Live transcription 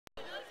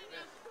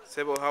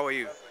Sebo, how are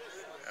you?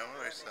 I'm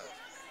alright, sir.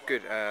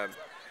 Good.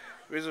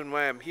 Reason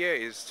why I'm here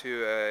is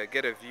to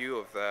get a view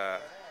of the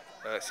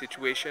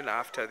situation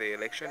after the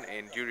election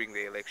and during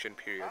the election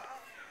period.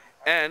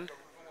 And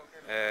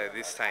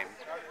this time,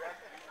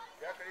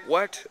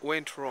 what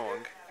went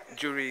wrong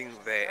during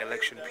the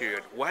election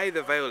period? Why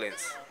the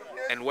violence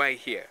and why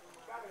here?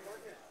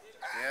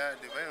 Yeah,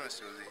 the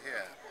violence was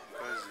here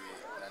because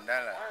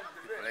Nandala,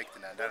 people liked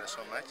Nandala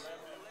so much,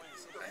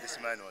 and this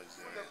man was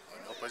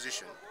in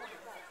opposition.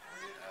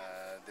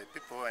 The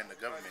people in the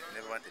government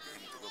never wanted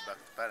him to go back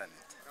to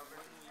Parliament,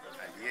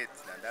 and yet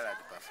Nandala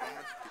had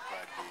performed. People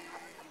had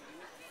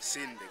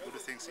seen the good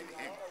things in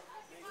him,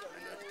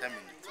 and were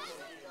determined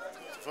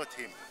to vote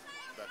him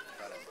back to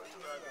Parliament.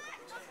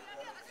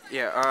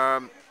 Yeah,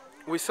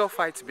 we saw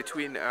fights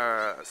between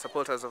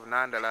supporters of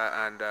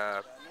Nandala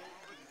and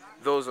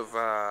those of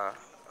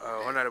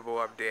Honorable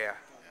Abdea.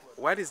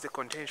 What is the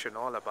contention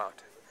all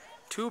about?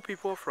 Two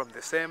people from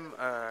the same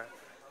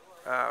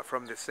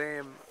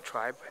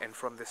tribe and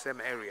from the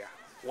same area.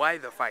 Why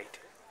the fight?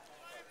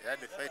 Yeah,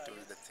 the fight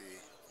was that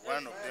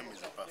one of them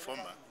is a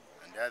performer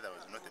and the other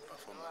was not a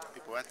performer.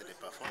 People wanted a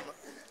performer,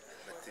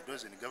 but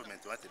those in the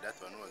government wanted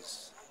that one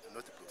was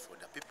not for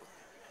the people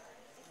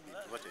to be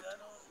voted.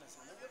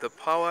 The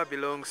power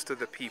belongs to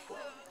the people,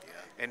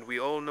 Yeah. and we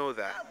all know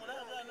that.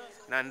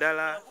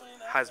 Nandala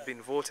has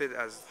been voted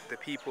as the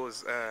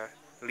people's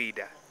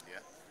leader. Yeah.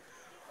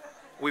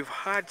 We've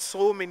had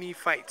so many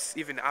fights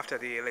even after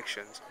the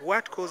elections.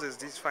 What causes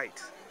these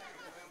fights?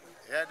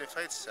 Yeah, the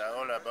fights are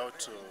all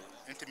about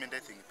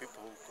intimidating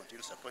people who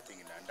continue supporting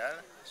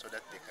Nandala so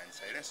that they can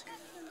silence him,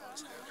 or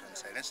they can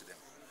silence them.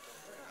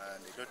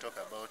 And they don't talk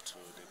about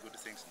the good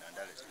things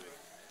Nandala is doing.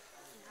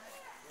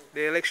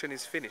 The election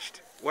is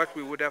finished. What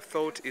we would have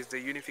thought is the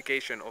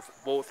unification of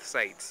both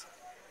sides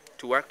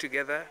to work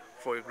together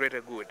for a greater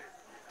good.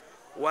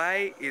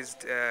 Why is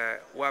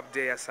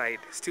Wabdea side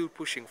still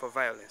pushing for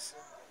violence?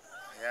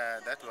 Yeah,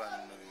 that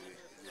one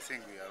is the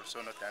thing we are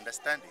also not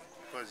understanding,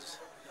 because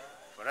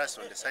for us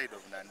on the side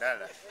of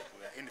Nandala,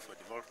 we are in for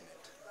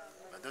development.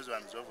 But those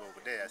ones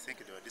over there, I think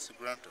they were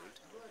disgruntled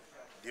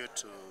due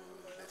to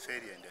the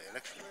failure in the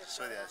election.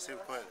 So they are still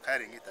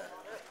carrying it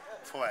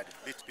forward to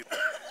beat people.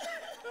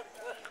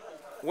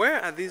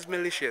 Where are these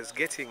militias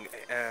getting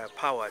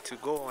power to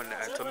go on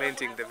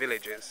tormenting the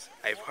villagers?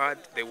 I've heard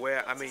they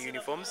wear army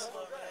uniforms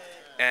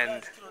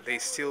and they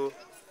still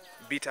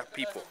beat up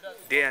people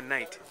day and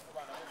night.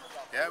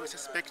 Yeah, we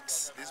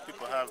suspect these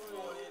people have,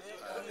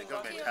 the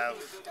government have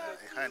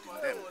a hand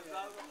in them.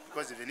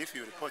 Because even if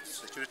you report to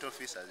security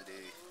officers,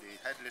 they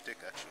hardly take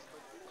action.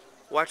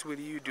 What will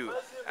you do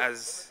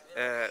as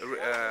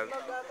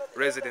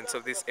residents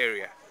of this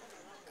area?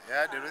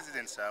 Yeah, the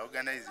residents are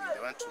organizing.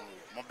 They want to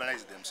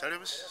mobilize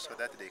themselves so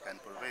that they can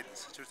provide the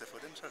security for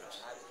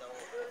themselves.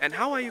 And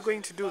how are you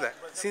going to do that,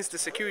 since the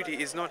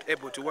security is not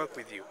able to work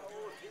with you?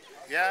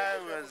 Yeah,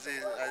 as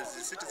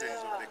the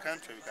citizens of the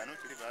country, we cannot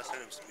leave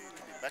ourselves to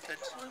be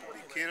battered, to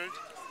be killed.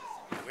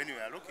 When we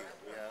are looking,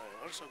 we are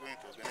also going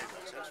to organize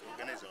ourselves,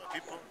 organize our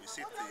people. We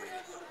sit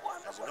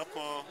as a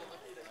local,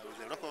 with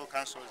the local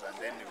councils, and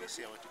then we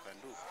see what we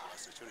can do as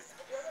security.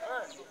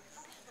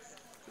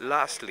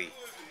 Lastly,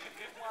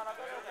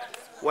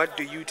 what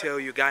do you tell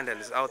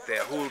Ugandans out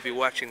there who will be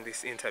watching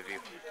this interview?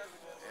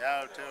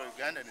 Yeah, I'll tell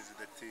Ugandans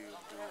that to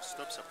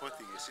stop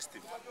supporting a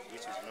system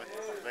which is not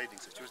providing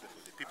security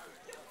for the people,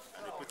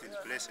 and we put in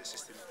place a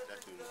system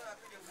that will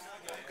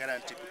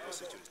guarantee people's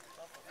security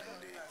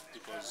and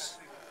people's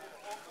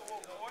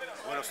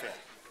welfare.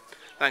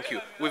 Thank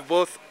you. We've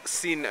both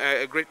seen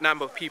a great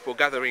number of people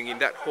gathering in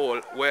that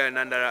hall where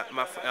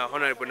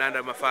Honorable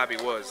Nandala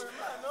Mafabi was.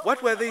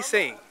 What were they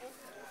saying?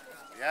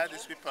 Yeah,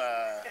 these people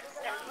are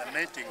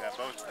lamenting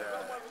about the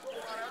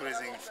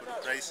increasing food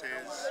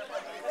prices,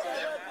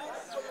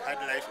 hard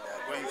life they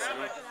are going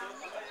through,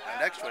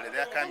 and actually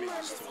their coming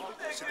is to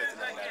see that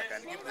Nandala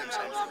can give them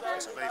something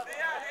to survive.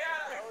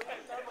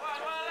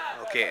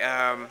 Okay,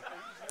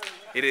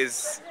 it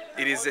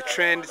is a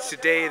trend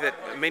today that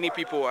many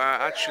people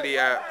are actually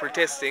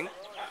protesting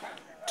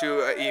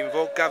to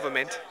invoke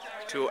government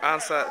to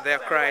answer their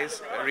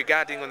cries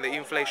regarding on the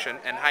inflation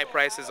and high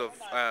prices of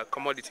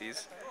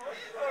commodities.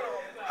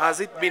 Has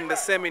it been the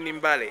same in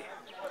Mbale?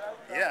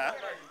 Yeah,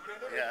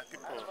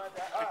 people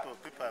have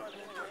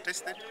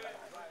protested,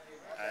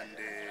 and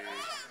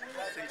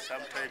I think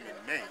sometime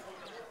in May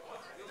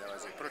there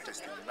was a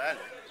protest in Mbale.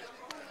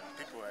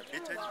 People were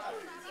beaten,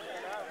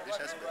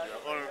 vicious, but they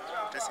are all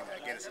protesting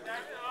against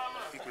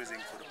the increasing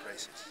food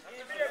prices.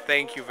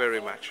 Thank you very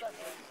much.